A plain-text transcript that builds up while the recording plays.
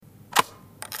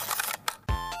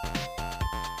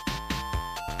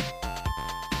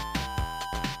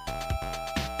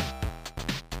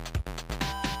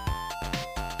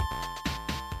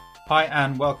Hi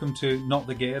and welcome to Not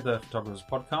the Gear, the Photographers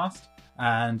Podcast.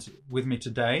 And with me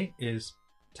today is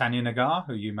Tanya Nagar,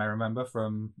 who you may remember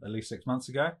from at least 6 months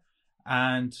ago,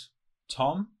 and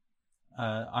Tom.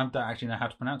 I don't actually know how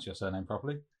to pronounce your surname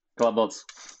properly. Klabots.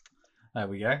 There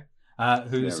we go.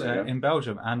 Who's in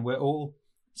Belgium, and we're all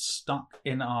stuck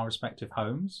in our respective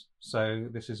homes. So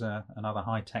this is another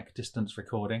high-tech distance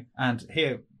recording. And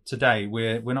here today,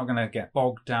 we're not going to get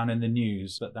bogged down in the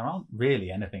news, but there aren't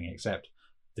really anything except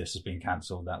this has been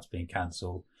cancelled, that's been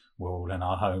cancelled, we're all in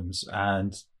our homes.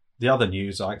 And the other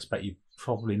news I expect you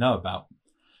probably know about.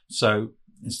 So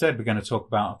instead, we're going to talk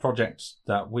about a project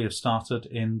that we have started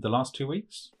in the last 2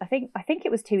 weeks. I think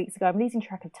it was 2 weeks ago. I'm losing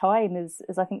track of time, as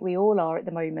I think we all are at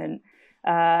the moment.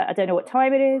 I don't know what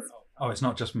time it is. Oh, it's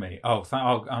not just me.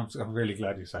 I'm really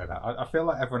glad you say that. I feel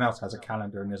like everyone else has a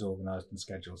calendar and is organised and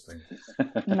schedules things.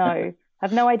 No, I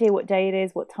have no idea what day it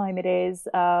is, what time it is.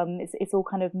 It's all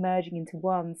kind of merging into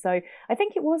one. So I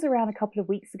think it was around a couple of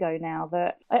weeks ago now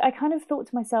that I kind of thought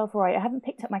to myself, right, I haven't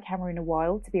picked up my camera in a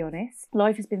while, to be honest.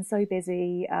 Life has been so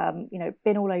busy,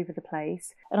 been all over the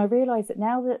place. And I realised that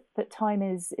now that time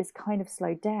is kind of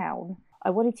slowed down, I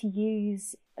wanted to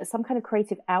use some kind of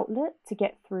creative outlet to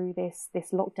get through this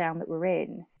lockdown that we're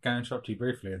in. Can I interrupt you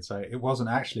briefly and say it wasn't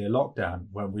actually a lockdown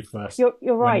when we first...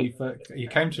 You're right. You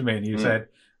came to me and you said,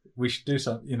 we should do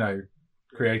something,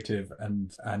 creative,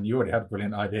 and you already had a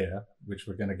brilliant idea, which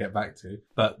we're going to get back to,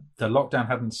 but the lockdown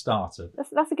hadn't started.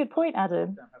 That's a good point,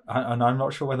 Adam. And I'm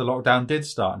not sure whether lockdown did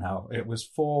start now. It was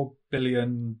 4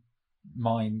 billion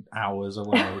mine hours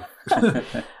away.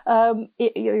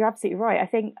 You're absolutely right. I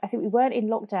think we weren't in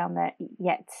lockdown there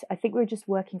yet. I think we were just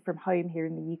working from home here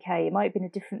in the UK. It might have been a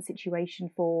different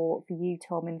situation for you,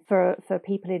 Tom, and for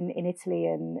people in Italy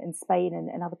and Spain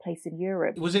and other places in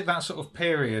Europe. Was it that sort of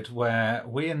period where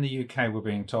we in the UK were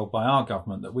being told by our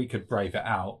government that we could brave it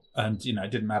out, and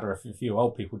it didn't matter if a few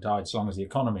old people died as long as the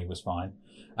economy was fine?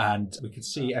 And we could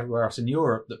see everywhere else in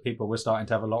Europe that people were starting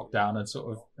to have a lockdown and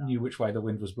sort of knew which way the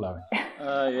wind was blowing.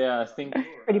 I think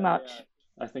pretty much.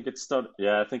 I think it started.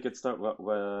 Yeah, I think it started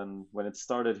when it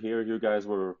started here. You guys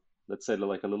were, let's say,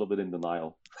 like a little bit in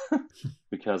denial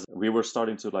because we were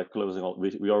starting to like closing all.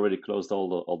 We already closed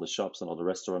all the shops and all the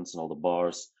restaurants and all the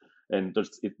bars, and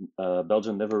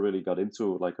Belgium never really got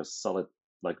into like a solid,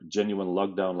 like genuine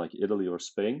lockdown like Italy or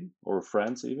Spain or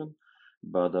France even,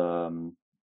 but.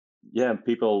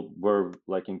 People were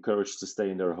like encouraged to stay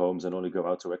in their homes and only go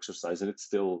out to exercise, and it's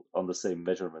still on the same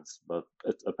measurements, but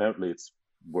apparently it's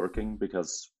working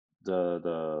because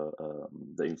the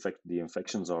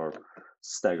infections are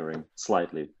staggering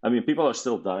slightly. I mean, people are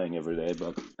still dying every day,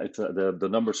 but the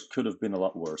numbers could have been a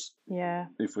lot worse. Yeah.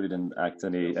 If we didn't act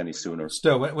any sooner.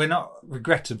 Still, we're not,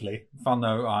 regrettably, fun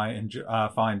though I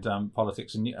find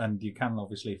politics, and you can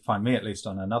obviously find me at least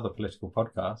on another political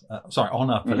podcast. On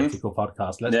a political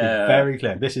podcast. Let's be very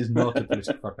clear. This is not a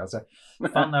political podcast. So,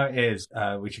 fun though it is,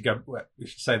 we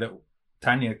should say that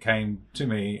Tanya came to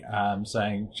me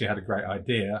saying she had a great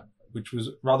idea, which was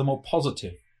rather more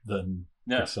positive than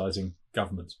criticising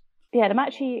government. Yeah, and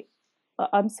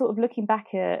I'm sort of looking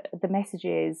back at the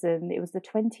messages, and it was the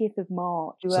 20th of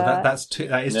March. So that is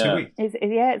 2 weeks.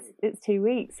 It's 2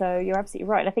 weeks. So you're absolutely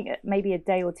right. And I think maybe a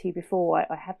day or two before,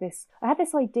 I had this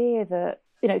idea that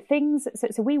things.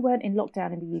 So we weren't in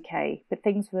lockdown in the UK, but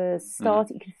things were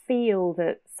starting. You could feel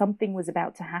that something was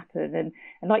about to happen,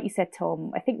 and like you said,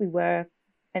 Tom, I think we were.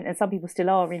 And some people still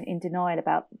are in denial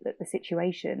about the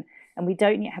situation. And we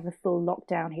don't yet have a full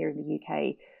lockdown here in the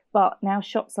UK. But now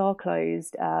shops are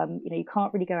closed. You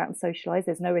can't really go out and socialise.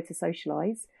 There's nowhere to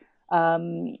socialise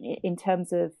in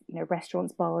terms of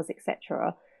restaurants, bars,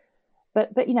 etc.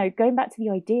 But going back to the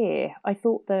idea, I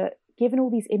thought that given all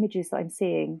these images that I'm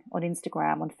seeing on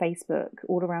Instagram, on Facebook,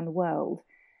 all around the world,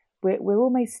 we're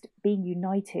almost being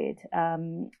united.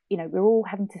 We're all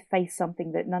having to face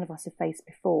something that none of us have faced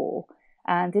before.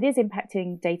 And it is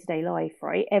impacting day-to-day life,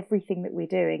 right? Everything that we're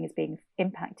doing is being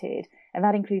impacted. And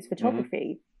that includes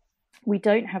photography. We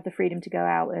don't have the freedom to go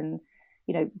out and,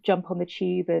 jump on the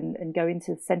tube and go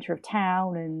into the centre of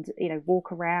town and,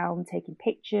 walk around, taking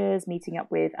pictures, meeting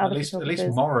up with other photographers. At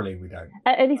least morally we don't.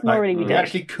 At least morally we don't. We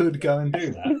actually could go and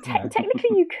do that.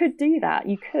 Technically you could do that.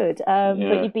 You could.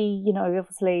 But you'd be,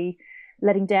 obviously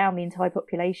letting down the entire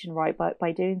population, right,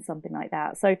 by doing something like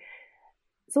that. So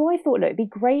I thought, it'd be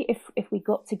great if we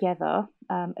got together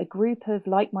a group of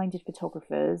like-minded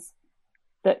photographers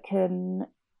that can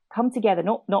come together,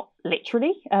 not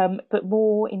literally, but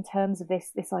more in terms of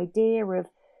this idea of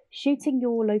shooting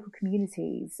your local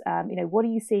communities. What are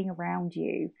you seeing around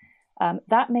you?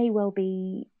 That may well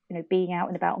be being out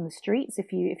and about on the streets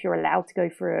if you're allowed to go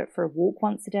for a walk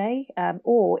once a day,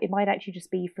 or it might actually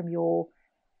just be from your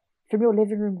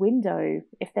living room window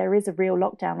if there is a real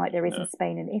lockdown like there is in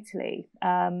Spain and Italy.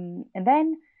 And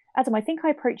then, Adam, I think I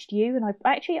approached you, and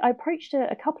I approached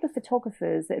a couple of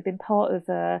photographers that had been part of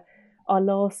our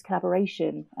last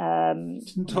collaboration.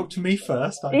 Didn't talk to me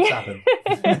first. I'm Adam.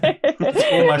 It's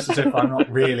almost as if I'm not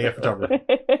really a photographer.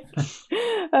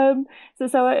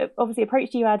 So I obviously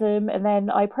approached you, Adam, and then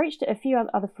I approached a few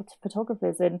other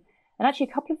photographers, and actually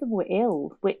a couple of them were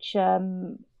ill, which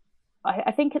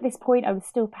I think at this point I was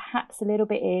still perhaps a little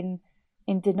bit in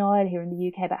denial here in the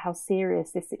UK about how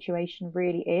serious this situation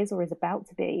really is or is about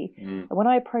to be. And when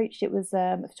I approached, it was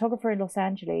a photographer in Los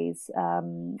Angeles,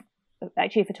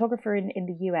 actually a photographer in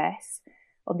the US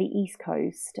on the East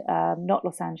Coast, not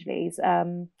Los Angeles,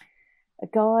 a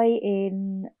guy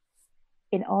in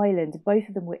Ireland. Both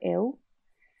of them were ill,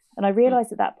 and I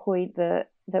realized at that point that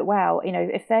wow,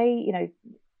 if they,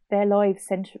 their lives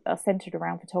are centered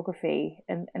around photography,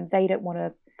 and they don't want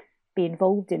to be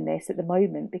involved in this at the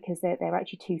moment because they're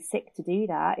actually too sick to do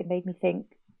that. It made me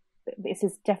think this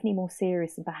is definitely more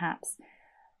serious than perhaps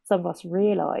some of us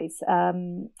realize.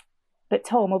 But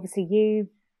Tom, obviously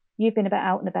you've been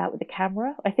out and about with the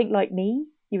camera. I think like me,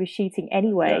 you were shooting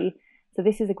anyway. Yeah. So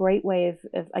this is a great way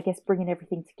of I guess bringing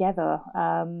everything together.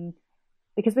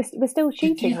 Because we're still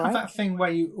shooting, do you have right? that thing where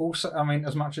you also, I mean,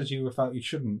 as much as you felt you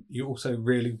shouldn't, you also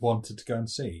really wanted to go and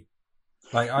see?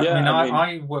 Like,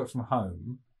 I work from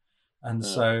home, and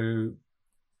so,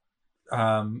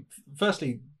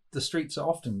 firstly, the streets are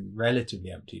often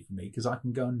relatively empty for me because I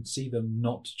can go and see them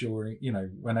not during,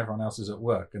 when everyone else is at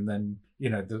work, and then,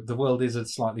 the world is a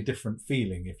slightly different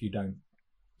feeling if you don't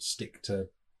stick to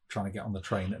trying to get on the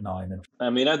train at 9. And I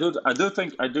mean, I do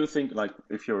think like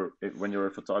when you're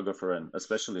a photographer, and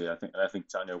especially I think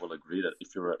Tanya will agree that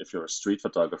if you're a street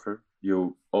photographer,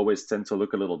 you always tend to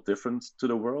look a little different to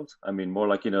the world. I mean, more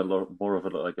like more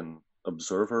of like an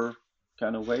observer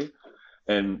kind of way.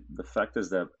 And the fact is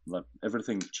that like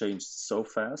everything changed so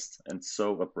fast and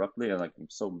so abruptly and like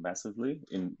so massively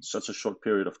in such a short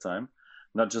period of time.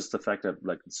 Not just the fact that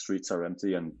like the streets are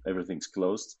empty and everything's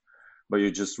closed, but you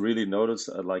just really notice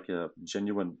like a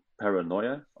genuine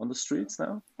paranoia on the streets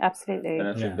now. Absolutely. And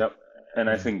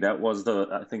I think that was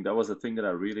the thing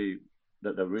that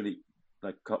really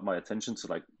like caught my attention to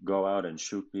like go out and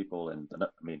shoot people, and I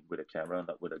mean with a camera,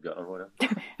 not with a gun or whatever.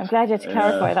 I'm glad you had to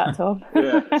clarify that, Tom.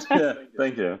 yeah,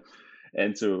 thank you.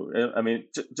 And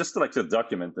just to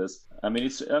document this. I mean,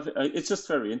 it's just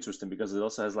very interesting because it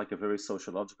also has like a very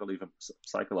sociological, even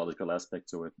psychological aspect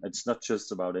to it. It's not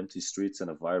just about empty streets and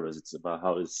a virus. It's about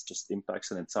how it just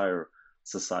impacts an entire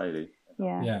society.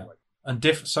 Yeah. And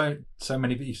so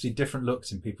many, you see different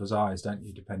looks in people's eyes, don't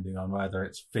you? Depending on whether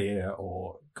it's fear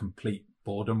or complete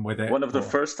boredom with it. One of the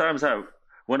first times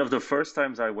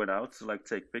I went out to like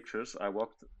take pictures, I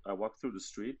walked through the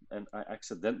street and I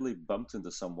accidentally bumped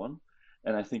into someone.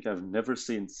 And I think I've never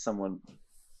seen someone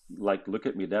like look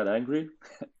at me that angry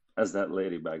as that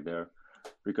lady back there,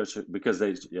 because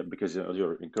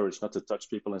you're encouraged not to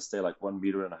touch people and stay like 1.5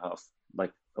 meters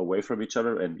like away from each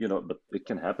other, and but it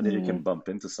can happen that you can bump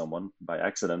into someone by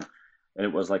accident, and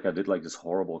it was like I did like this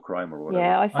horrible crime or whatever.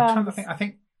 Yeah, I'm trying to think. I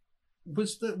think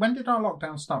when did our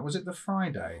lockdown start? Was it the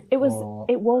Friday? It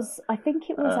was. I think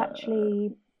it was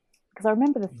actually. Because I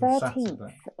remember the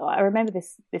 13th, I remember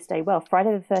this day well.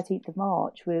 Friday the 13th of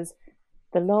March was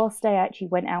the last day I actually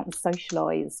went out and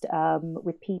socialised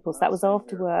with people. So that was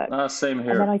after work. Same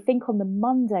here. And then I think on the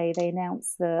Monday they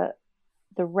announced that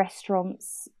the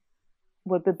restaurants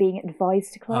were being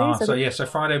advised to close. So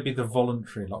Friday would be the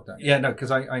voluntary lockdown. Yeah, no, because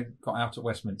I got out at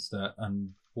Westminster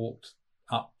and walked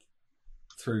up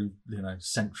through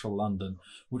central London,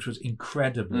 which was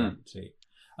incredibly empty.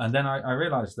 And then I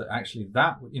realised that actually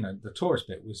that, the tourist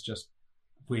bit was just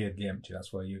weirdly empty.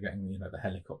 That's where you're getting, the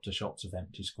helicopter shots of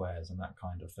empty squares and that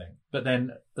kind of thing. But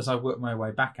then as I worked my way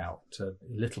back out to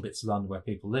little bits of London where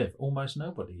people live, almost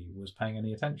nobody was paying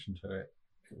any attention to it.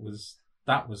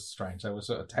 That was strange. There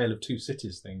was a tale of two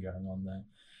cities thing going on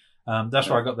there. That's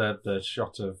where I got the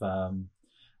shot of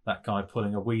that guy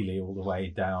pulling a wheelie all the way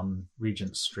down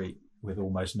Regent Street, with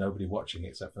almost nobody watching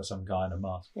except for some guy in a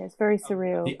mask. Yeah, it's very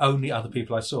surreal. The only other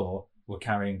people I saw were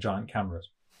carrying giant cameras.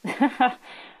 A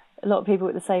lot of people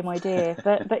with the same idea.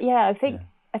 But yeah, I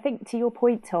think to your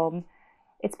point, Tom,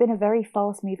 it's been a very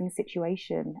fast-moving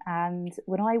situation. And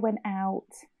when I went out,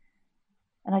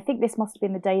 and I think this must have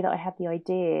been the day that I had the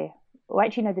idea, or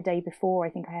actually no, the day before I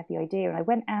think I had the idea, and I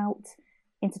went out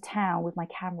into town with my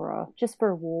camera just for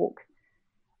a walk,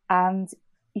 and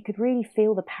you could really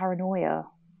feel the paranoia,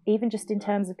 even just in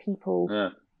terms of people,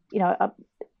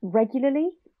 regularly,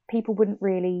 people wouldn't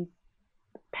really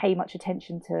pay much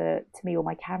attention to me or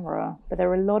my camera. But there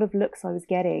were a lot of looks I was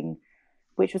getting,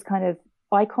 which was kind of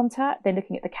eye contact, then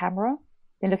looking at the camera,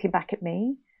 then looking back at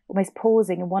me, almost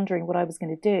pausing and wondering what I was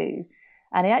going to do.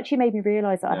 And it actually made me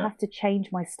realize that I'd have to change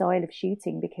my style of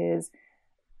shooting, because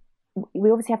we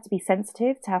obviously have to be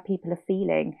sensitive to how people are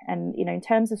feeling. And, you know, in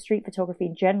terms of street photography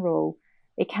in general,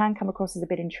 it can come across as a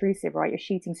bit intrusive, right? You're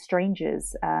shooting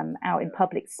strangers out in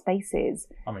public spaces.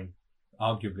 I mean,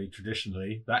 arguably,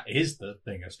 traditionally, that is the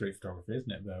thing of street photography,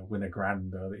 isn't it? The Winter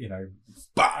Grand, you know,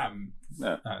 bam!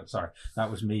 Sorry, that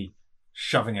was me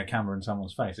shoving a camera in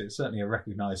someone's face. It's certainly a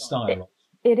recognised style.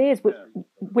 It is,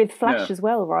 with flash as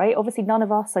well, right? Obviously, none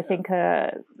of us, I think,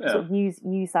 sort of use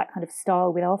that kind of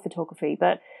style with our photography.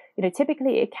 But, you know,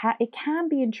 typically it can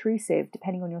be intrusive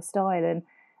depending on your style. And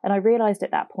I realised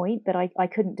at that point that I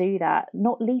couldn't do that,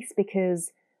 not least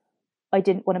because I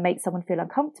didn't want to make someone feel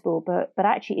uncomfortable, but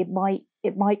actually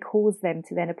it might cause them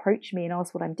to then approach me and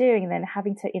ask what I'm doing, and then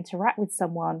having to interact with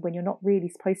someone when you're not really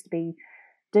supposed to be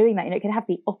doing that. You know, it can have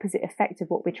the opposite effect of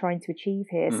what we're trying to achieve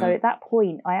here. Mm-hmm. So at that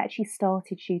point, I actually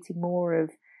started shooting more of,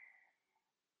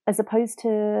 as opposed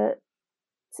to,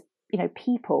 you know,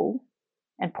 people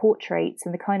and portraits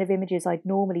and the kind of images I'd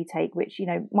normally take, which, you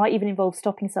know, might even involve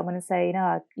stopping someone and saying,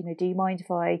 you know, do you mind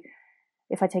if I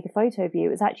take a photo of you?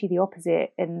 It was actually the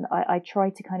opposite. And I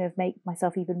tried to kind of make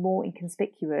myself even more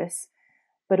inconspicuous,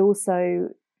 but also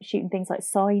shooting things like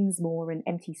signs more and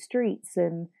empty streets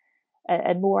and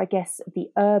more, I guess, the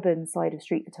urban side of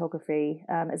street photography,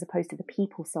 as opposed to the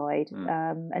people side.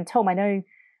 And Tom, I know,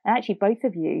 and actually both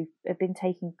of you have been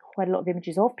taking quite a lot of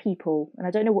images of people, and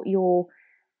I don't know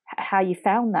how you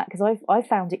found that, because I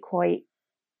found it quite,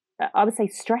 I would say,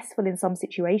 stressful in some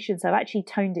situations. So I've actually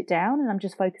toned it down, and I'm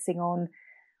just focusing on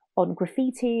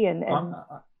graffiti and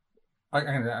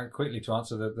I quickly to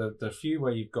answer the few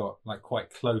where you've got like quite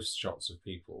close shots of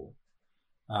people.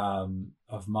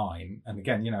 Of mine, and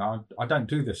again, you know, I don't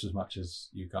do this as much as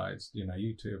you guys. You know,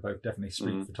 you two are both definitely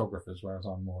street photographers, whereas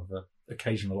I'm more of an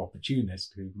occasional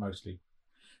opportunist who mostly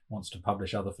wants to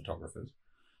publish other photographers.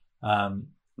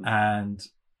 And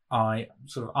I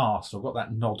sort of asked, or got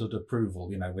that nodded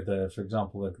approval, you know, with for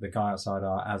example, the guy outside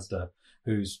our Asda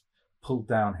who's pulled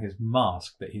down his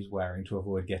mask that he's wearing to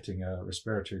avoid getting a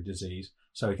respiratory disease,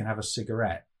 so he can have a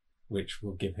cigarette, which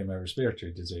will give him a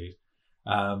respiratory disease.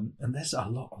 And there's a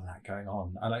lot of that going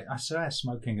on. I swear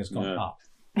smoking has gone up.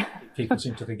 People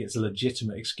seem to think it's a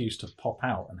legitimate excuse to pop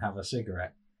out and have a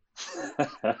cigarette.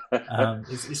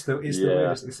 It's the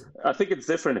weirdest. I think it's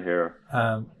different here.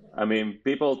 I mean,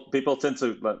 people tend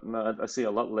to. I see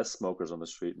a lot less smokers on the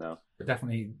street now. But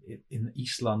definitely in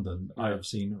East London, I have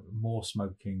seen more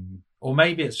smoking. Or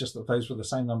maybe it's just that those were the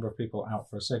same number of people out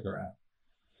for a cigarette.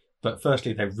 But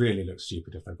firstly, they really look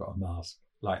stupid if they've got a mask.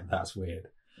 Like, that's weird.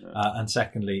 And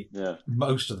secondly,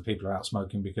 most of the people are out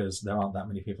smoking because there aren't that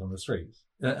many people on the streets.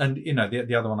 And, you know,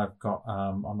 the other one I've got,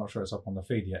 I'm not sure it's up on the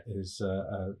feed yet, is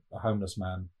a homeless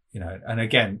man, you know. And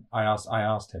again, I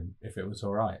asked him if it was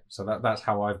all right. So that's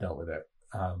how I've dealt with it,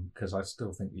 because I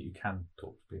still think that you can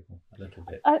talk to people a little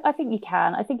bit. I think you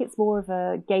can. I think it's more of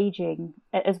a gauging,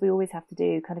 as we always have to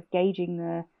do, kind of gauging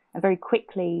and very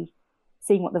quickly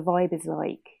seeing what the vibe is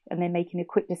like, and then making a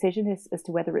quick decision as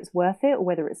to whether it's worth it or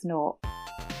whether it's not.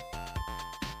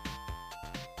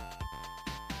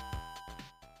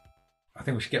 I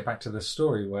think we should get back to the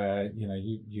story where, you know,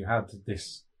 you had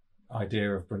this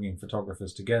idea of bringing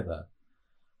photographers together,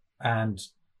 and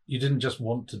you didn't just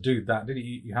want to do that, did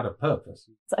you? You had a purpose.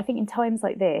 So I think in times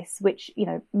like this, which, you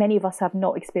know, many of us have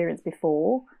not experienced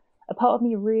before, a part of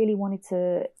me really wanted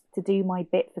to do my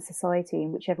bit for society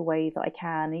in whichever way that I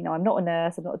can. You know, I'm not a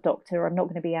nurse, I'm not a doctor, I'm not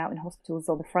going to be out in hospitals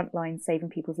on the front line saving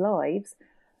people's lives.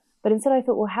 But instead I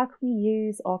thought, well, how can we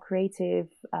use our creative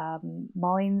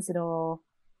minds and our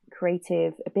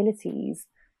creative abilities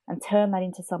and turn that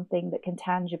into something that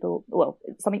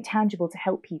something tangible to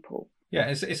help people. Yeah,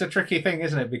 it's a tricky thing,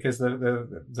 isn't it? Because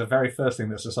the very first thing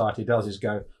that society does is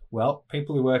go, well,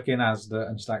 people who work in Asda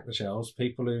and stack the shelves,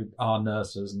 people who are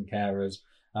nurses and carers,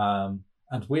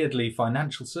 and weirdly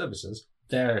financial services,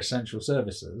 they're essential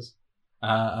services,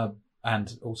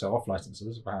 and also off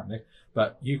licenses apparently.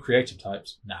 But you creative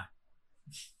types, nah.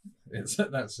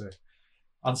 That's a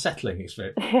unsettling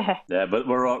experience. Yeah, but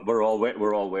we're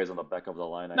always on the back of the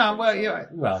line.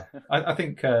 I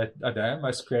think I don't know,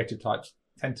 most creative types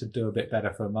tend to do a bit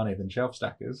better for money than shelf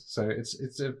stackers. So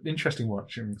it's interesting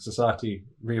watching society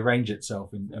rearrange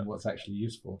itself in what's actually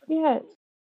useful. Yeah.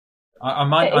 I'm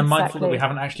mindful that we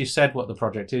haven't actually said what the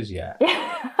project is yet.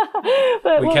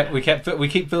 we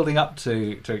keep building up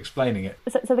to explaining it.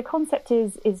 So the concept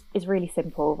is really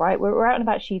simple, right? We're out and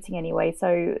about shooting anyway.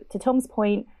 So to Tom's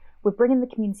point, we're bringing the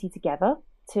community together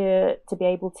to be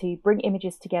able to bring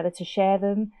images together, to share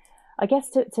them. I guess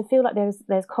to feel like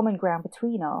there's common ground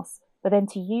between us, but then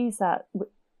to use that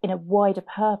in a wider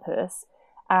purpose.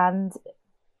 And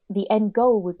the end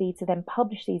goal would be to then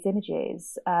publish these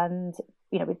images, and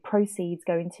with proceeds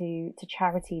going to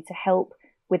charity to help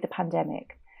with the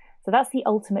pandemic. So that's the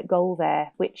ultimate goal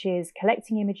there, which is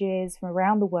collecting images from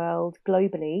around the world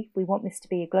globally. We want this to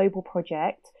be a global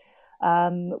project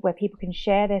where people can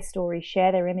share their stories,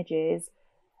 share their images,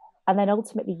 and then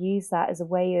ultimately use that as a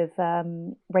way of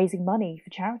raising money for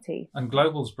charity. And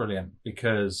global's brilliant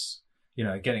because,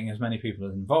 getting as many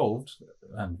people involved,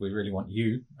 and we really want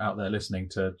you out there listening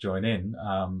to join in.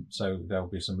 So there'll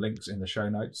be some links in the show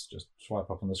notes. Just swipe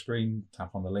up on the screen,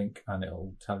 tap on the link, and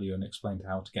it'll tell you and explain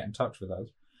how to get in touch with us.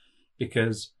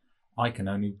 Because I can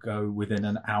only go within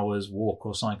an hour's walk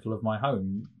or cycle of my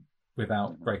home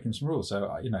without breaking some rules. So,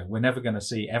 we're never going to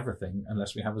see everything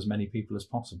unless we have as many people as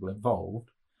possible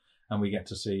involved, and we get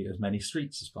to see as many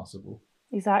streets as possible.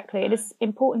 Exactly. And it's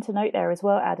important to note there as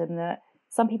well, Adam, that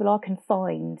some people are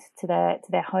confined to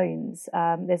their homes.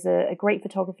 There's a great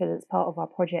photographer that's part of our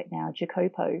project now,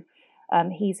 Jacopo.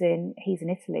 He's in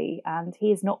Italy, and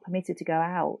he is not permitted to go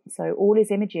out. So all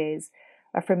his images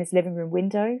are from his living room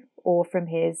window or from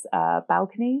his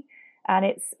balcony, and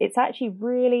it's actually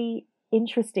really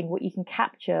interesting what you can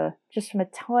capture just from a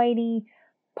tiny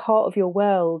part of your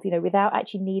world, without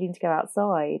actually needing to go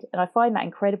outside. And I find that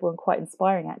incredible and quite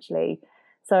inspiring, actually.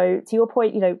 So to your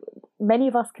point, many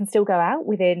of us can still go out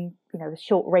within, a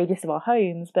short radius of our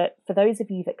homes. But for those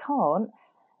of you that can't,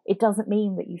 it doesn't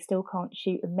mean that you still can't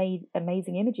shoot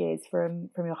amazing images from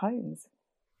your homes.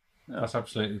 That's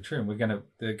absolutely true. And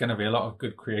there are going to be a lot of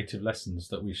good creative lessons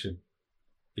that we should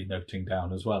be noting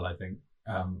down as well, I think,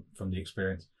 from the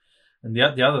experience. And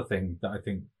the other thing that I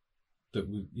think that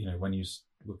when you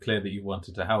were clear that you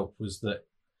wanted to help was that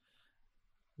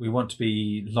we want to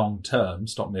be long term,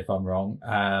 stop me if I'm wrong,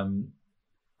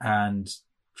 and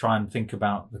try and think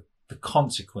about the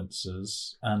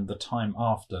consequences and the time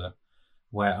after,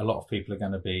 where a lot of people are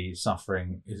going to be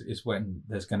suffering is when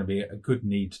there's going to be a good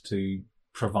need to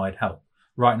provide help.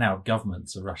 Right now,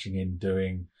 governments are rushing in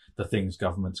doing the things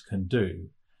governments can do,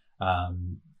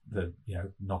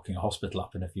 knocking a hospital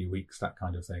up in a few weeks, that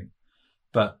kind of thing.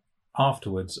 But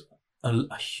afterwards,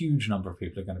 a huge number of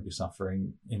people are going to be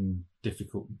suffering in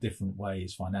different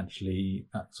ways, financially,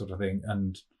 that sort of thing.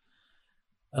 And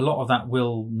a lot of that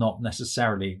will not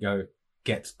necessarily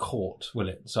get caught, will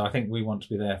it? So I think we want to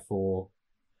be there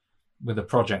with a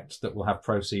project that will have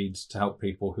proceeds to help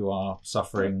people who are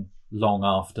suffering long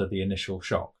after the initial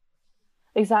shock.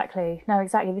 Exactly. No,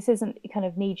 exactly. This isn't kind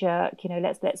of knee jerk,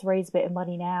 let's raise a bit of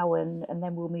money now and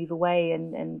then we'll move away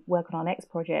and work on our next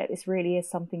project. This really is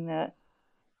something that,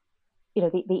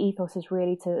 the ethos is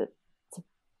really to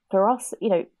for us,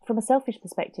 from a selfish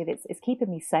perspective, it's keeping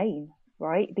me sane,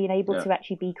 right? Being able to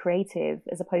actually be creative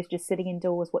as opposed to just sitting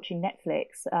indoors watching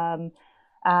Netflix.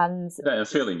 And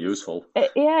feeling useful.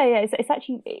 It's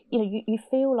actually, you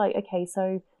feel like, okay,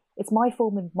 so it's my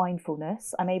form of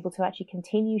mindfulness. I'm able to actually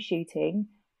continue shooting,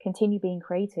 continue being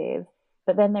creative,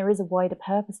 but then there is a wider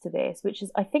purpose to this, which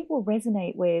is, I think, will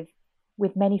resonate with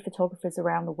many photographers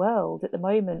around the world at the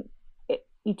moment.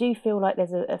 You do feel like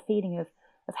there's a feeling of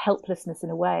helplessness in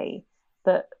a way,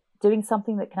 but doing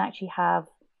something that can actually have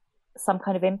some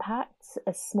kind of impact,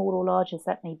 as small or large as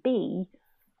that may be,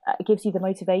 gives you the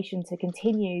motivation to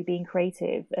continue being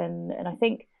creative. And I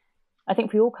think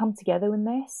if we all come together in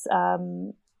this,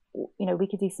 we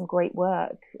could do some great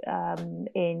work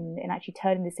in actually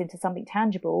turning this into something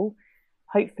tangible,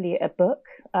 hopefully a book,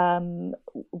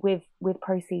 with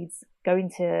proceeds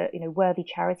going to worthy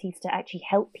charities to actually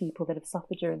help people that have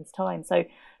suffered during this time. So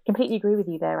completely agree with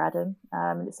you there, Adam.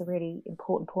 It's a really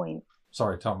important point.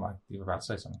 Sorry, Tom, you were about to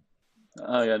say something.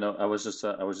 I was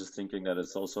just thinking that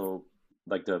it's also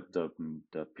like the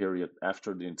period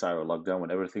after the entire lockdown,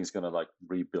 when everything's gonna like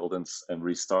rebuild and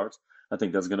restart. I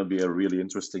think that's gonna be a really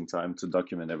interesting time to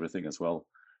document everything as well,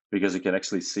 because you can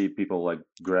actually see people like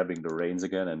grabbing the reins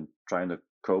again and trying to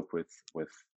cope with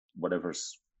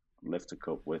whatever's left to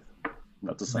cope with.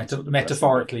 Not to sound so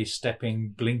metaphorically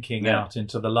blinking out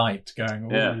into the light, going,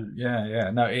 yeah.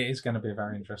 No, it is going to be a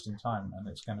very interesting time, and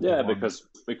it's going to be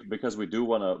because we do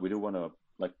want to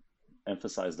like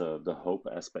emphasize the hope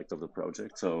aspect of the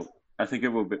project. So I think it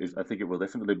will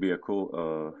definitely be a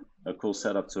cool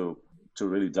setup to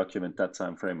really document that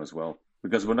time frame as well,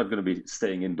 because we're not going to be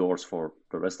staying indoors for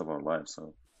the rest of our lives.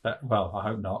 So well, I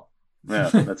hope not. Yeah,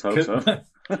 let's hope so.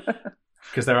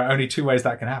 Because there are only two ways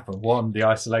that can happen. One, the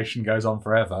isolation goes on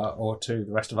forever, or two,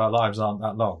 the rest of our lives aren't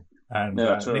that long. And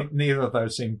neither of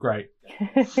those seem great.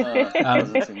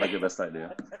 Doesn't seem like the best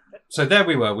idea. So there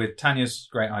we were with Tanya's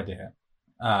great idea,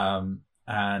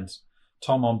 and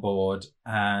Tom on board,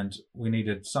 and we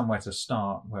needed somewhere to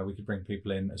start where we could bring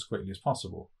people in as quickly as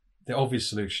possible. The obvious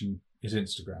solution is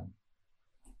Instagram.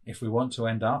 If we want to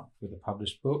end up with a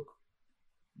published book,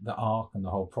 the arc and the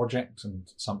whole project,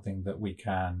 and something that we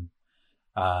can,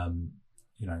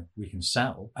 we can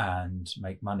sell and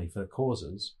make money for the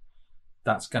causes,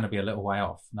 that's going to be a little way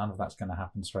off. None of that's going to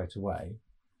happen straight away.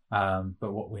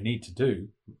 But what we need to do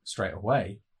straight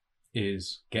away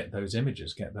is get those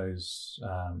images,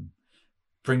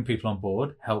 bring people on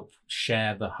board, help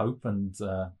share the hope and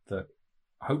the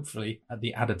hopefully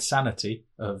the added sanity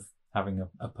of having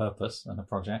a purpose and a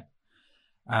project.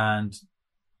 And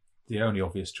the only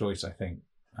obvious choice, I think,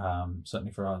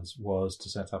 certainly for us, was to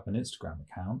set up an Instagram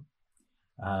account.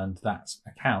 And that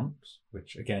account,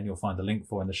 which again you'll find the link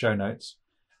for in the show notes,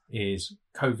 is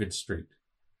COVID Street,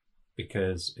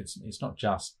 because it's not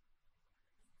just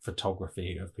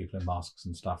photography of people in masks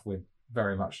and stuff. We're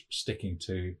very much sticking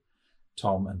to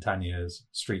Tom and Tanya's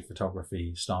street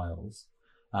photography styles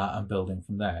and building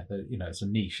from there. It's a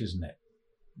niche, isn't it?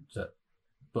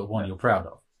 But one you're proud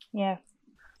of. Yeah.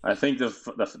 I think the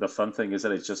fun thing is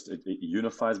that it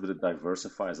unifies, but it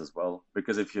diversifies as well.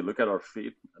 Because if you look at our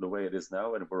feed the way it is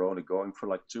now, and we're only going for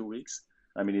like 2 weeks,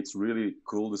 I mean, it's really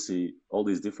cool to see all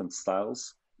these different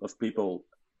styles of people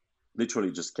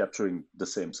literally just capturing the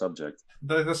same subject.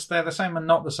 They're the same and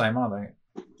not the same, are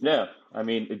they? Yeah, I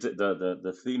mean,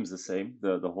 the theme's the same.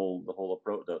 The whole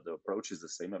approach, the approach is the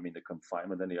same. I mean, the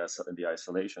confinement and the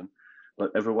isolation, but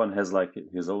everyone has like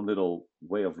his own little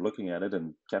way of looking at it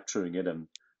and capturing it and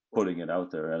putting it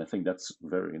out there. And I think that's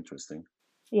very interesting.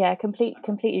 Yeah,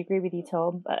 completely agree with you,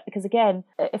 Tom. Because again,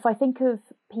 if I think of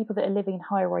people that are living in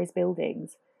high-rise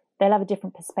buildings, they'll have a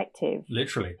different perspective.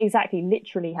 Literally. Exactly,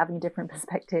 literally having a different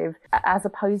perspective, as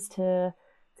opposed to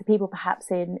people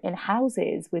perhaps in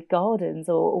houses with gardens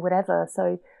or whatever.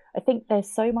 So I think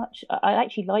there's so much. I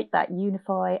actually like that,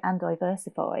 unify and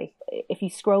diversify. If you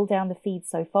scroll down the feed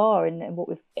so far, and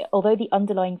although the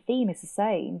underlying theme is the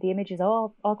same, the images are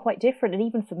quite different. And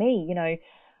even for me,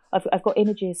 I've got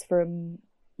images from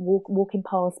walking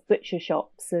past butcher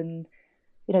shops, and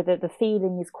the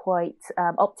feeling is quite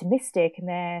optimistic, and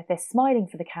they're smiling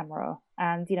for the camera.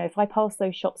 And if I pass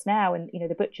those shops now, and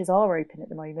the butchers are open at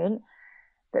the moment,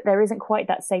 that there isn't quite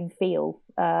that same feel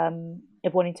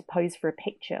of wanting to pose for a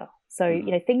picture. So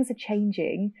things are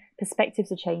changing,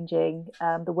 perspectives are changing,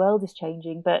 the world is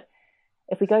changing. But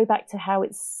if we go back to how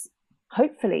it's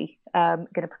hopefully going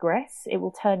to progress, it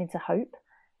will turn into hope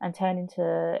and turn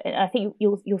into. And I think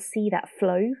you'll see that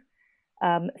flow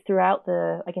throughout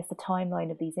the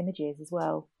timeline of these images as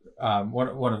well.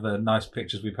 One of the nice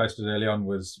pictures we posted early on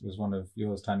was one of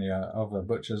yours, Tanya, of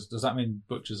butchers. Does that mean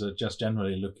butchers are just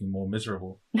generally looking more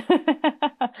miserable?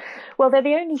 Well, they're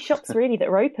the only shops really that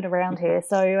are open around here,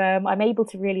 so I'm able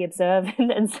to really observe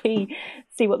and see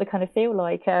what they kind of feel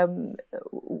like. I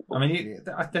mean,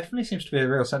 there definitely seems to be a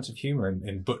real sense of humour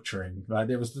in butchering. Like,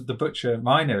 it was the butcher,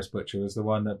 my nearest butcher was the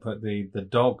one that put the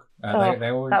dog.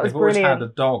 They've always had a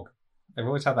dog. They've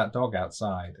always had that dog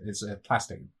outside. It's a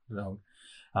plastic dog,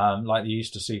 like you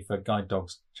used to see for guide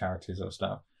dogs charities or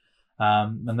stuff.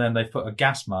 And then they put a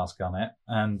gas mask on it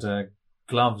and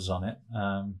gloves on it,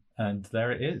 and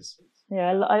there it is.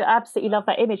 Yeah, I absolutely love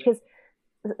that image. Because,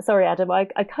 sorry, Adam, I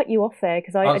cut you off there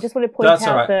because I just want to point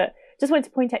out that. Just wanted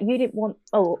to point out you didn't want.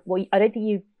 Oh, well, I don't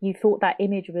think you thought that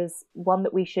image was one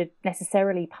that we should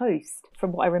necessarily post,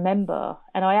 from what I remember,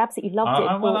 and I absolutely loved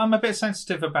it. Well, I'm a bit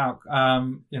sensitive about,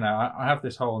 I have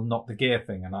this whole not the gear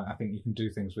thing, and I think you can do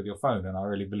things with your phone, and I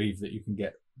really believe that you can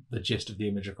get the gist of the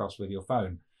image across with your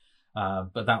phone.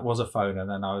 But that was a phone, and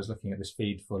then I was looking at this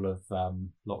feed full of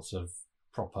lots of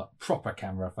proper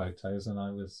camera photos, and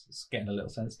I was getting a little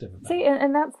sensitive about See,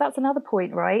 and that's another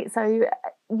point, right? So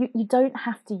you don't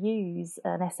have to use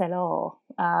an SLR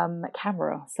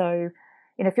camera. So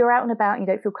if you're out and about and you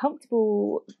don't feel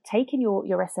comfortable taking your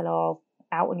SLR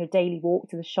out on your daily walk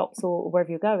to the shops or wherever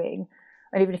you're going,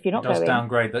 and even if you're not going, it does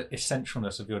downgrade the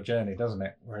essentialness of your journey, doesn't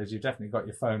it? Whereas you've definitely got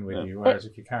your phone with you. Whereas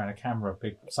if you're carrying a camera,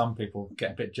 some people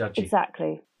get a bit judgy.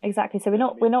 Exactly. So we're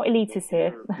not elitists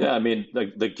here. Yeah, I mean,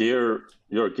 like the gear,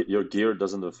 your gear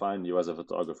doesn't define you as a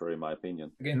photographer, in my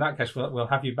opinion. In that case, we'll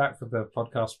have you back for the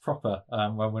podcast proper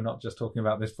when we're not just talking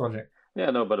about this project. Yeah,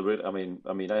 no, but I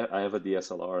have a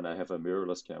DSLR and I have a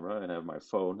mirrorless camera and I have my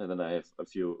phone and then I have a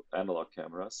few analog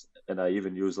cameras and I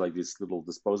even use like these little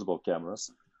disposable cameras.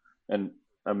 And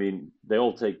I mean, they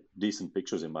all take decent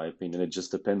pictures in my opinion. It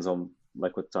just depends on,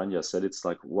 like what Tanya said, it's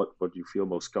like what you feel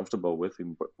most comfortable with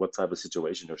and what type of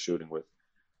situation you're shooting with,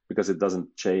 because it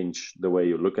doesn't change the way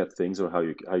you look at things or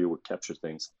how you would capture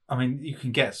things. I mean, you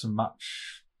can get some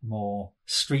much more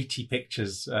streety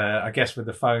pictures, I guess, with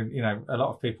the phone. You know, a lot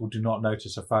of people do not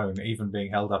notice a phone even being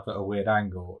held up at a weird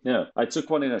angle. Yeah, I took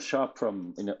one in a shop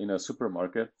in a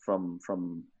supermarket from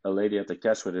a lady at the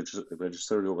cash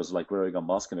register who was like wearing a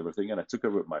mask and everything, and I took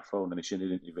her with my phone, and she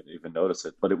didn't even notice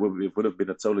it. But it would have been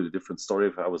a totally different story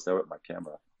if I was there with my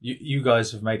camera. You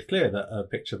guys have made clear that a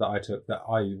picture that I took that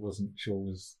I wasn't sure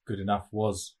was good enough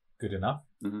was good enough,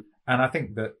 and I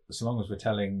think that as long as we're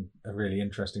telling a really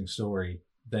interesting story,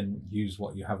 then use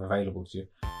what you have available to you.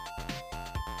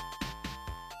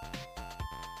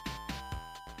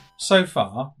 So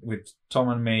far, with Tom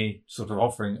and me sort of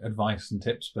offering advice and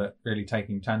tips, but really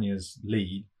taking Tanya's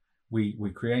lead, we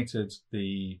created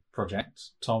the project.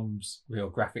 Tom's real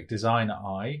graphic designer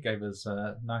eye gave us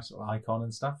a nice little icon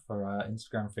and stuff for our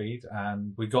Instagram feed,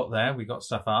 and we got there, we got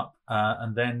stuff up,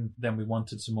 and then we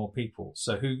wanted some more people.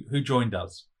 So who joined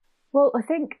us? Well, I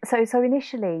think so. So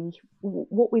initially,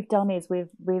 what we've done is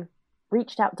we've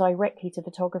reached out directly to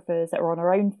photographers that are on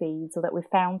our own feeds or that we've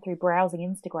found through browsing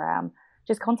Instagram.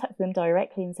 Just contacted them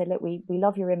directly and said, look, we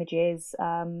love your images.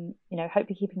 You know, hope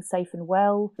you're keeping safe and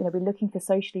well. You know, we're looking for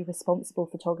socially responsible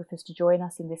photographers to join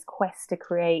us in this quest to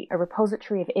create a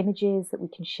repository of images that we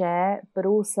can share, but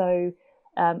also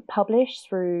publish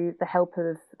through the help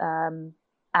of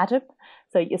Adam.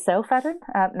 So yourself, Adam,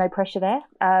 no pressure there.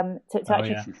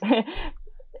 Yeah.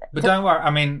 But don't worry.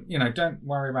 I mean, you know, don't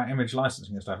worry about image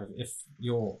licensing and stuff. If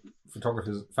your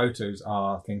photographer's photos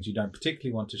are things you don't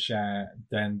particularly want to share,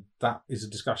 then that is a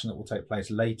discussion that will take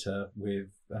place later with,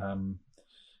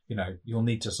 you know, you'll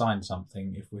need to sign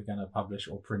something if we're going to publish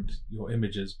or print your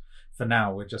images. For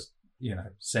now, we're just, you know,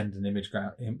 send an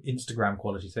Instagram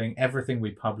quality thing. Everything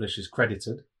we publish is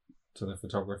credited to the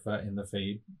photographer in the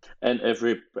feed. And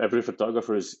every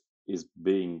photographer is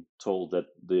being told that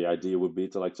the idea would be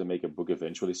to make a book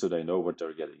eventually, so they know what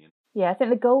they're getting in. Yeah, I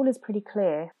think the goal is pretty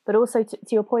clear. But also to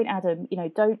your point, Adam, you know,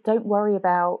 don't worry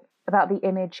about the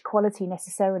image quality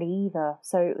necessarily either.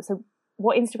 So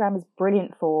what Instagram is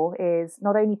brilliant for is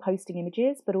not only posting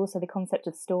images, but also the concept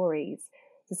of stories.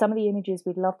 So some of the images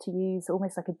we'd love to use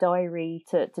almost like a diary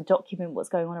to document what's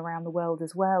going on around the world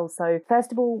as well. So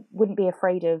first of all, wouldn't be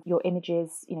afraid of your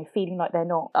images, you know, feeling like they're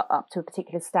not up to a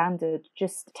particular standard.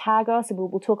 Just tag us, and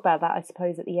we'll talk about that, I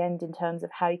suppose, at the end in terms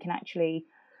of how you can actually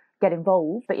get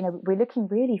involved. But, you know, we're looking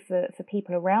really for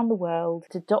people around the world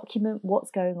to document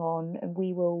what's going on, and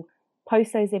we will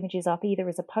post those images up either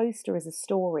as a post or as a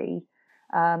story,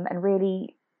 and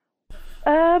really...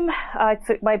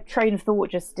 my train of thought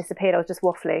just disappeared. I was just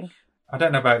waffling. I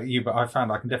don't know about you, but I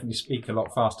found I can definitely speak a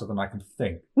lot faster than I can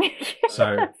think.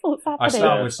 So I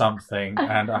start with something,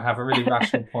 and I have a really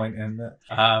rational point in that.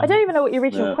 I don't even know what your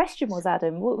original question was,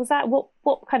 Adam. What was that? What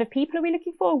kind of people are we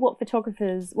looking for? What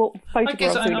photographers? What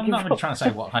photographs are we looking for? I'm not really trying to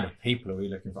say what kind of people are we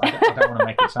looking for. I don't want to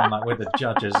make it sound like we're the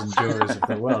judges and jurors of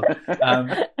the world.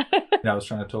 I was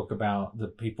trying to talk about the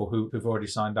people who've already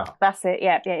signed up. That's it.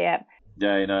 Yeah.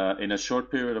 Yeah, in a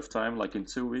short period of time, like in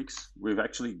 2 weeks, we've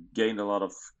actually gained a lot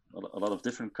of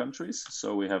different countries.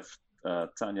 So we have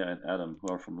Tanya and Adam, who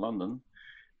are from London.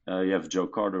 You have Joe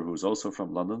Carter, who's also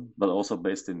from London, but also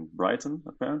based in Brighton,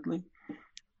 apparently.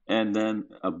 And then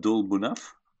Abdul Bunaf,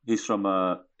 he's from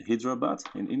Hyderabad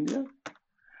in India.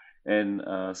 And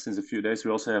since a few days,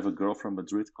 we also have a girl from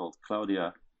Madrid called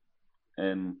Claudia.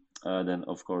 And then,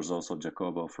 of course, also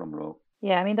Jacobo from Rome.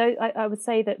 Yeah, I mean, I would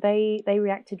say that they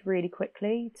reacted really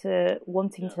quickly to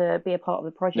wanting to be a part of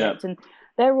the project, and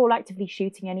they're all actively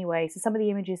shooting anyway. So some of the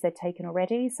images they've taken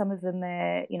already, some of them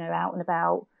they're, you know, out and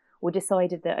about, or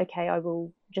decided that, okay, I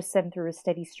will just send through a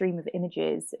steady stream of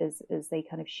images as they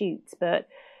kind of shoot. But,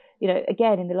 you know,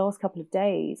 again, in the last couple of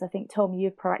days, I think, Tom,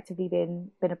 you've proactively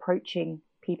been approaching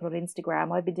people on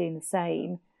Instagram. I've been doing the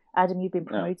same. Adam, you've been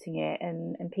promoting it,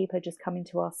 and people are just coming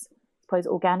to us,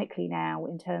 organically now,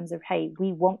 in terms of, hey,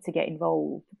 we want to get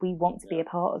involved, we want to be a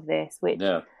part of this,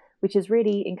 which is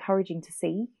really encouraging to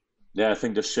see. I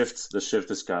think the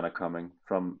shift is kind of coming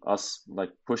from us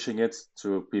like pushing it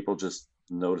to people just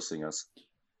noticing us.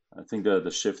 I think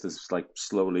the shift is like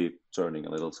slowly turning a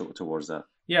little towards that.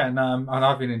 And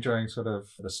I've been enjoying sort of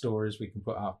the stories we can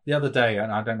put up. The other day,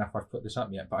 and I don't know if I've put this up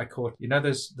yet, but I caught, you know,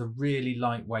 there's the really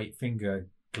lightweight finger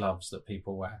gloves that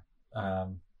people wear,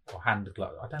 or hand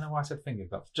gloves. I don't know why I said finger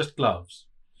gloves. Just gloves.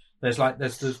 There's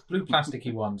blue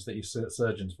plasticky ones that you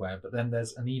surgeons wear, but then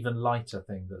there's an even lighter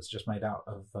thing that's just made out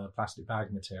of plastic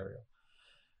bag material.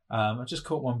 I just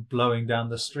caught one blowing down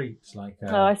the street like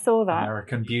I saw that.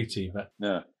 American Beauty, but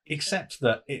Yeah. except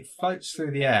that it floats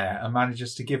through the air and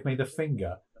manages to give me the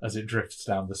finger as it drifts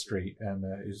down the street and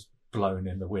is blown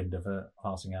in the wind of a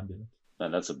passing ambulance.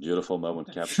 And that's a beautiful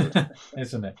moment captured.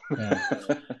 Isn't it?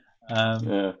 Yeah.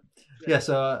 Yeah. Yeah,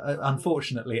 so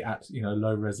unfortunately at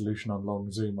low resolution on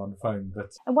long zoom on phone,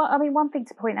 but And one thing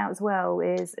to point out as well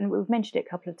is, and we've mentioned it a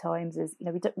couple of times, is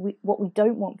what we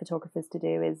don't want photographers to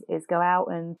do is go out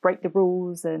and break the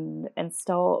rules and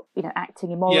start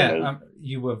acting immorally. Yeah,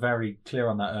 you were very clear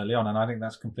on that early on, and I think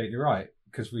that's completely right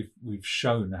because we've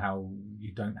shown how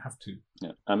you don't have to.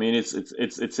 Yeah, I mean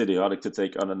it's idiotic to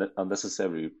take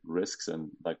unnecessary risks and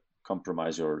like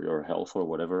compromise your health or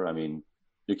whatever. I mean.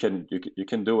 You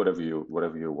can do whatever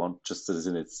you want, just as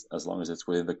long as it's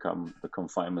within the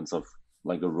confinements of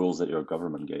like the rules that your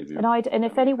government gave you. And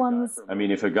if anyone's, I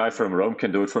mean, if a guy from Rome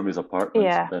can do it from his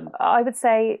apartment, then I would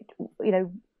say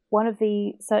one of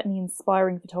the certainly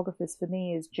inspiring photographers for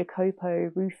me is Jacopo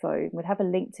Ruffo. We'd have a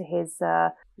link to his.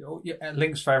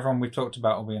 Links for everyone we've talked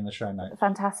about will be in the show notes.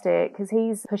 Fantastic, because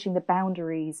he's pushing the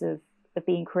boundaries of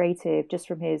being creative just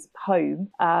from his home.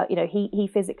 He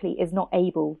physically is not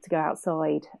able to go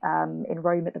outside in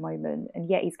Rome at the moment, and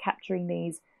yet he's capturing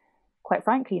these, quite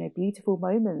frankly, beautiful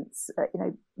moments.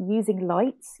 Using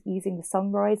lights, using the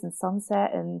sunrise and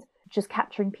sunset, and just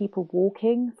capturing people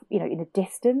walking, in a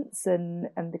distance, and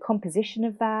the composition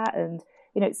of that, and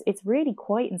it's really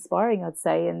quite inspiring, I'd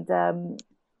say. And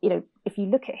if you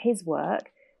look at his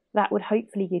work, that would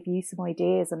hopefully give you some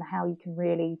ideas on how you can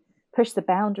really push the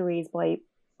boundaries by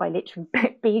literally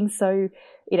being so,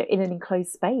 in an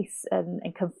enclosed space and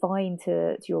confined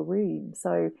to your room.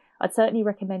 So I'd certainly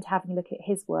recommend having a look at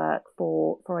his work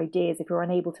for ideas if you're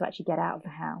unable to actually get out of the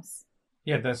house.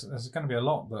 Yeah, there's going to be a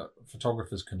lot that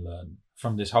photographers can learn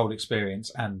from this whole experience,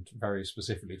 and very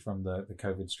specifically from the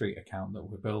COVID Street account that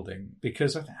we're building.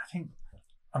 Because I think,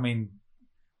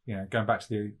 going back to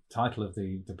the title of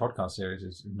the podcast series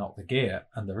is Not the Gear,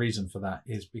 and the reason for that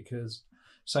is because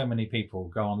so many people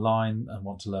go online and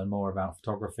want to learn more about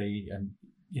photography. And,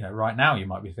 right now you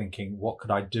might be thinking, what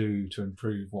could I do to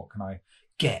improve? What can I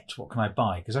get? What can I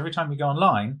buy? Because every time you go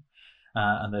online,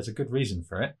 and there's a good reason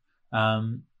for it,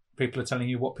 people are telling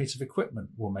you what piece of equipment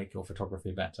will make your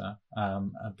photography better,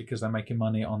 because they're making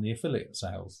money on the affiliate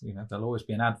sales. There'll always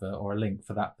be an advert or a link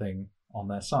for that thing on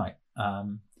their site.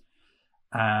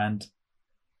 And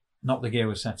Not the Gear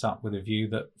was set up with a view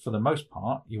that, for the most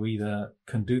part, you either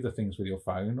can do the things with your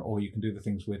phone or you can do the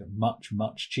things with much,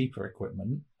 much cheaper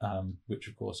equipment, which,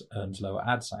 of course, earns lower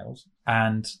ad sales.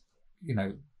 And,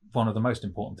 one of the most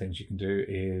important things you can do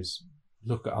is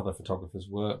look at other photographers'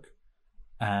 work.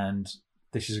 And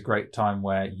this is a great time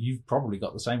where you've probably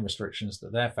got the same restrictions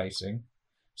that they're facing.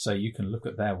 So you can look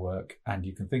at their work and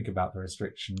you can think about the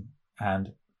restriction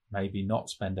and maybe not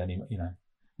spend any,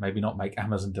 maybe not make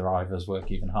Amazon drivers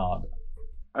work even hard.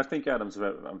 I think Adam's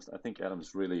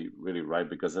really, really right,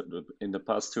 because in the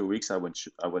past 2 weeks I went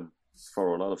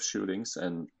for a lot of shootings,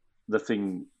 and the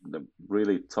thing that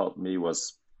really taught me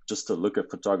was just to look at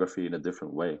photography in a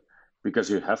different way, because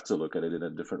you have to look at it in a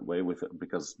different way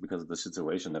because of the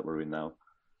situation that we're in now.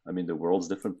 I mean, the world's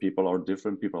different, people are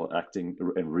different, people are acting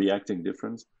and reacting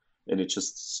different, and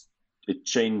it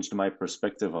changed my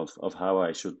perspective of how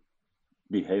I should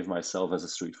behave myself as a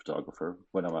street photographer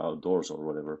when I'm outdoors or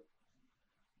whatever.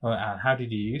 Well, how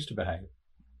did you used to behave?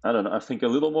 I don't know. I think a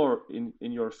little more in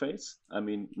your face. I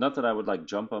mean, not that I would like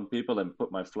jump on people and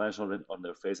put my flash on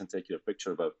their face and take your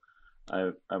picture, but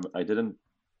I didn't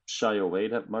shy away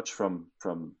that much from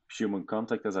human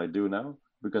contact as I do now,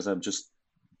 because I'm just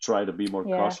try to be more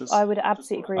cautious. I would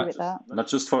absolutely agree with that. Not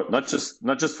just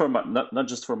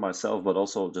for myself, but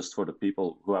also just for the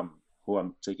people who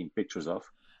I'm taking pictures of.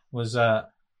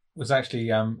 Was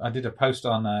actually I did a post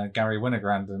on Gary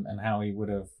Winogrand and how he would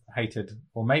have hated,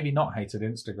 or maybe not hated,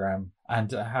 Instagram, and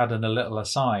had a little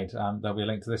aside. There'll be a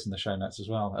link to this in the show notes as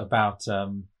well, about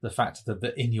the fact that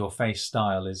the in-your-face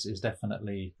style is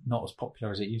definitely not as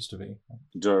popular as it used to be.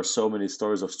 There are so many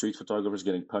stories of street photographers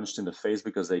getting punched in the face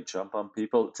because they jump on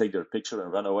people, take their picture,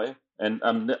 and run away. And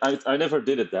I never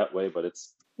did it that way, but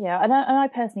it's... Yeah, and I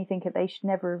personally think that they should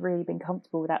never have really been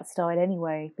comfortable with that style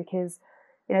anyway, because...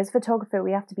 as a photographer,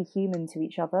 we have to be human to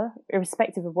each other,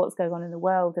 irrespective of what's going on in the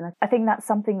world. And I think that's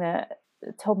something that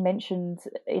Tom mentioned,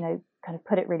 kind of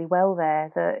put it really well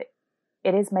there, that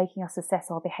it is making us assess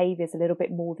our behaviours a little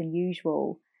bit more than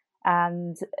usual,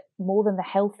 and more than the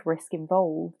health risk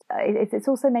involved. It's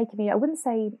also making me, I wouldn't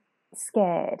say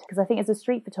scared, because I think as a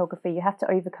street photographer, you have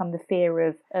to overcome the fear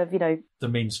of the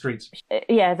mean streets.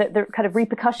 Yeah, the kind of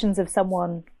repercussions of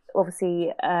someone,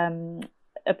 obviously,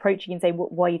 approaching and saying,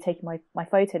 why are you taking my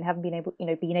photo, and haven't been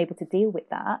able to deal with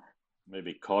that.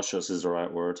 Maybe cautious is the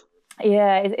right word.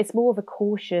 Yeah, it's more of a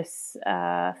cautious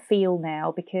feel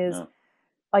now, because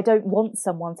I don't want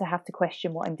someone to have to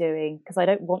question what I'm doing, because I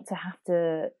don't want to have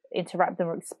to interrupt them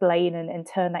or explain and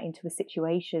turn that into a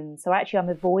situation. So actually I'm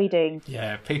avoiding...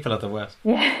 Yeah, people are the worst.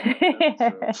 Yeah.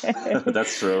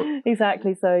 That's true.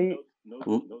 Exactly. So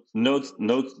notes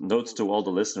to all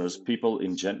the listeners, people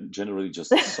in generally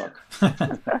just suck.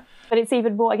 But it's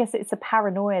even more, I guess it's a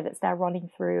paranoia that's now running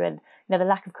through, and the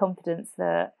lack of confidence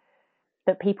that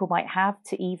people might have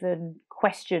to even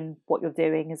question what you're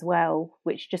doing as well,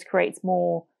 which just creates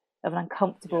more of an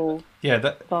uncomfortable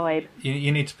vibe.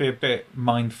 You need to be a bit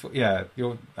mindful,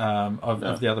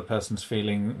 of the other person's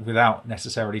feeling without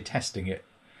necessarily testing it.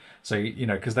 So,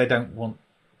 because they don't want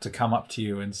to come up to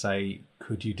you and say,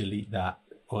 could you delete that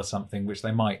or something, which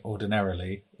they might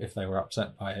ordinarily if they were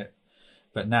upset by it.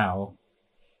 But now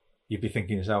you'd be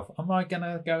thinking to yourself, am I going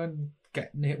to go and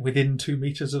get within 2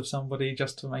 meters of somebody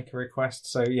just to make a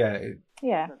request? So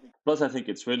yeah. Plus, I think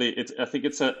it's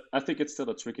still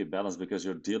a tricky balance, because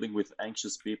you're dealing with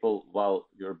anxious people while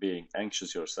you're being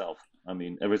anxious yourself. I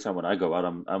mean, every time when I go out,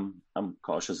 I'm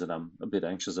cautious, and I'm a bit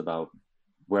anxious about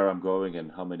where I'm going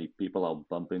and how many people I'll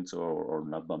bump into or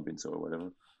not bump into or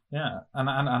whatever. Yeah, and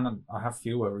I have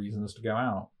fewer reasons to go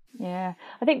out. Yeah,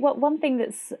 I think one thing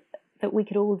that we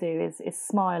could all do is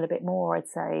smile a bit more, I'd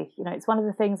say. It's one of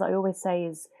the things I always say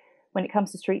is, when it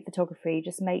comes to street photography,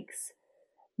 just makes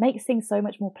things so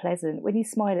much more pleasant. When you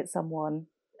smile at someone,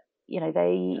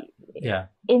 they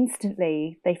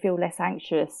instantly they feel less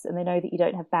anxious, and they know that you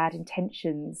don't have bad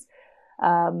intentions.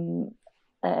 And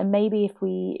maybe if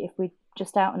we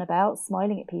just out and about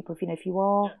smiling at people, if you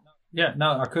are. Yeah,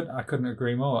 no, I couldn't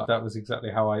agree more. That was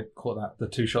exactly how I caught that. The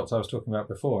 2 shots I was talking about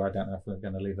before. I don't know if we're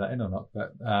going to leave that in or not,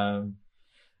 but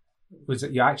was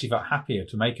that you actually felt happier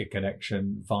to make a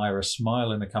connection via a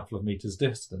smile in a couple of meters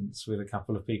distance with a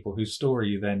couple of people whose story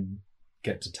you then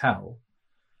get to tell,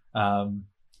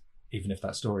 even if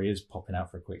that story is popping out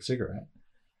for a quick cigarette.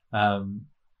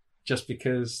 Just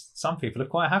because some people are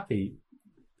quite happy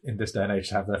in this day and age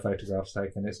to have their photographs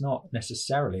taken. It's not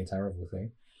necessarily a terrible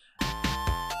thing.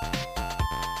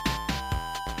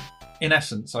 In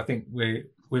essence, I think we're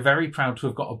very proud to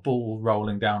have got a ball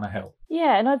rolling down a hill.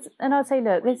 Yeah, and I'd say,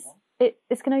 look,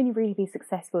 this can only really be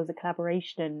successful as a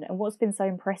collaboration. And what's been so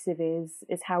impressive is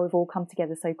how we've all come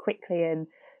together so quickly, and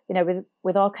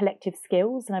with our collective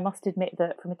skills. And I must admit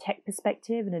that from a tech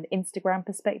perspective and an Instagram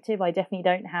perspective, I definitely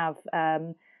don't have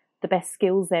the best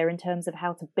skills there in terms of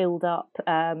how to build up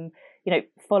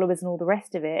followers and all the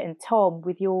rest of it. And Tom,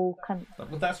 with your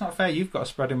Well, that's not fair. You've got a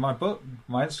spread in my book,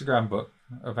 my Instagram book,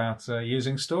 about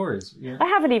using stories. Yeah. I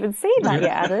haven't even seen that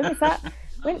yet, Adam. Is that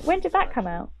when did that come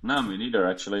out? No, me neither,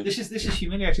 actually. This is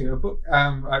humiliating. A book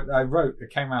I wrote, it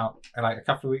came out like a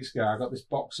couple of weeks ago. I got this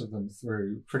box of them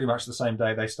through pretty much the same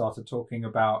day they started talking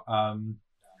about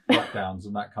lockdowns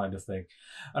and that kind of thing,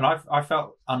 and I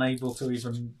felt unable to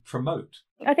even promote.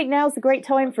 I think now's the great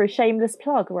time for a shameless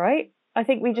plug, right? I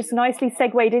think we just nicely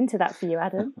segued into that for you,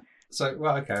 Adam. So,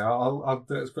 well, okay, I'll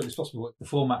do it as quickly as possible. The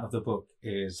format of the book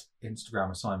is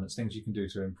Instagram assignments, things you can do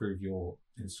to improve your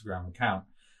Instagram account.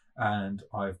 And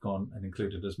I've gone and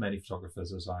included as many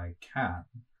photographers as I can.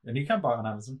 And you can buy it on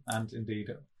Amazon and indeed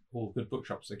all good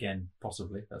bookshops, again,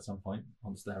 possibly at some point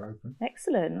once they're open.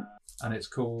 Excellent. And it's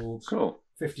called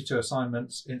 52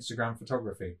 Assignments Instagram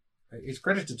Photography. It's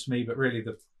credited to me, but really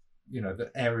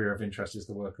the area of interest is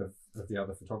the work of the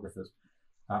other photographers.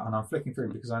 And I'm flicking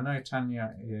through because I know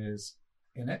Tanya is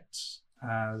in it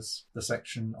as the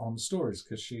section on stories,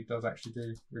 because she does actually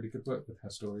do really good work with her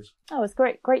stories. Oh, it's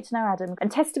great to know, Adam, and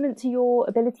testament to your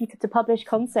ability to publish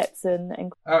concepts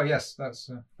and. Oh yes, that's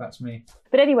me.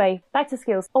 But anyway, back to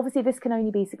skills. Obviously, this can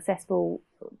only be successful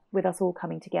with us all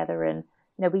coming together, and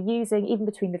we're using, even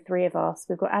between the 3 of us,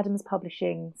 we've got Adam's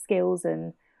publishing skills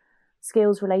and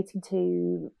skills relating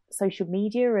to social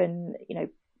media and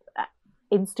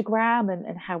Instagram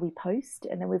and how we post,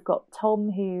 and then we've got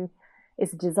Tom, who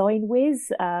is a design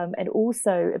whiz and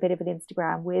also a bit of an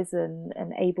Instagram whiz and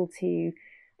able to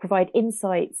provide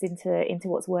insights into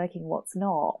what's working, what's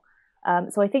not.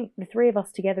 So I think the 3 of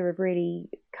us together have really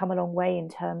come a long way in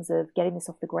terms of getting this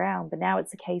off the ground. But now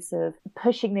it's a case of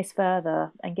pushing this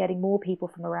further and getting more people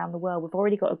from around the world. We've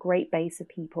already got a great base of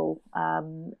people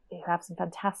who have some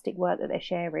fantastic work that they're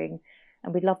sharing.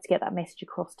 And we'd love to get that message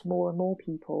across to more and more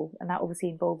people. And that obviously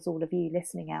involves all of you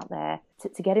listening out there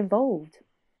to get involved.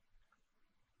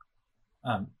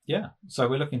 So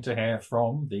we're looking to hear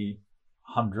from the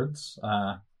hundreds,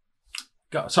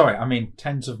 Sorry, I mean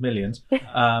tens of millions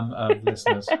of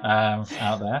listeners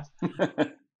out there.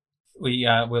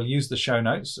 We'll use the show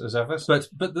notes as ever. But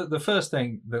the first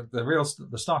thing,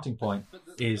 the starting point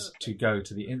is to go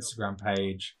to the Instagram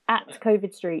page at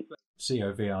COVID Street.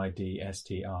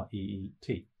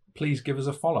 COVIDSTREET. Please give us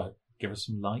a follow. Give us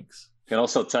some likes. You can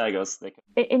also tag us.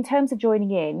 In terms of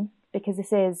joining in, because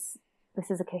this is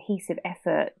a cohesive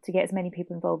effort to get as many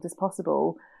people involved as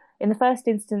possible. In the first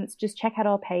instance, just check out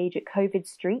our page at COVID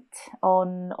Street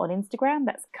on Instagram.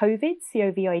 That's COVID,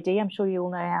 COVID. I'm sure you all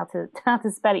know how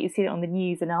to spell it. You've seen it on the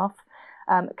news enough.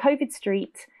 COVID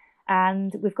Street.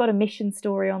 And we've got a mission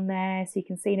story on there, so you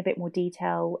can see in a bit more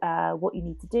detail what you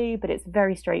need to do. But it's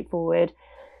very straightforward.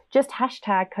 Just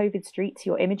hashtag COVID Street to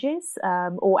your images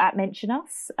or @mention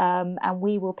us. And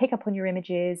we will pick up on your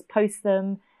images, post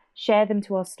them, share them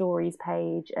to our stories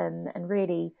page, and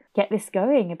really get this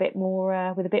going a bit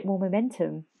more with a bit more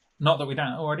momentum. Not that we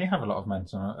don't already have a lot of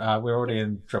momentum. We're already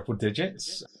in triple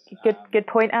digits. Good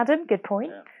point, Adam. Good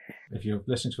point. If you're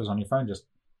listening to us on your phone, just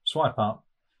swipe up,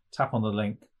 tap on the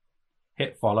link,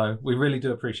 hit follow. We really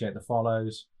do appreciate the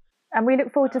follows. And we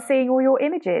look forward to seeing all your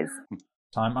images.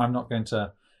 I'm not going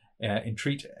to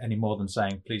entreat any more than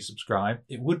saying please subscribe.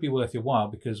 It would be worth your while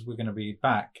because we're going to be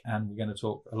back and we're going to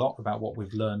talk a lot about what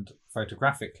we've learned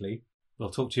photographically.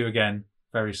 We'll talk to you again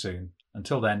very soon.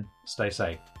 Until then, stay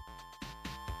safe.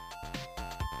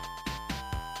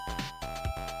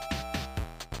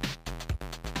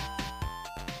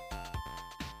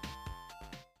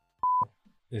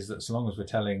 Is that so long as we're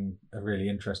telling a really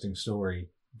interesting story,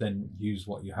 then use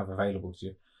what you have available to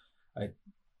you.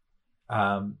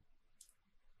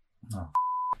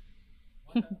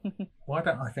 Why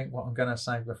don't I think what I'm going to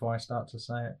say before I start to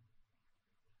say it?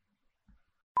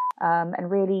 And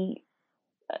really,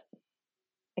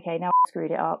 okay, now I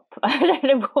screwed it up. I don't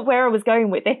know where I was going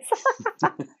with this.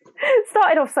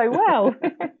 Started off so well.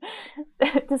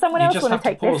 Does someone else want to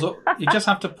take this? You just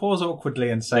have to pause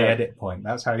awkwardly and say edit point.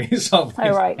 That's how you solve this.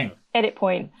 Oh, right. Edit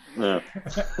point. Yeah.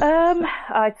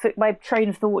 My train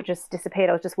of thought just disappeared.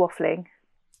 I was just waffling.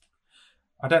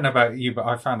 I don't know about you, but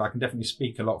I found I can definitely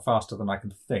speak a lot faster than I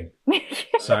can think.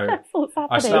 So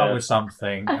I start with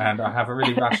something and I have a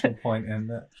really rational point in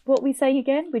that. What are we saying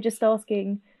again? We're just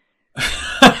asking...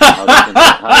 how they can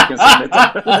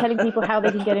We're telling people how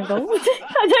they can get involved.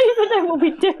 I don't even know what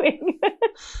we're doing.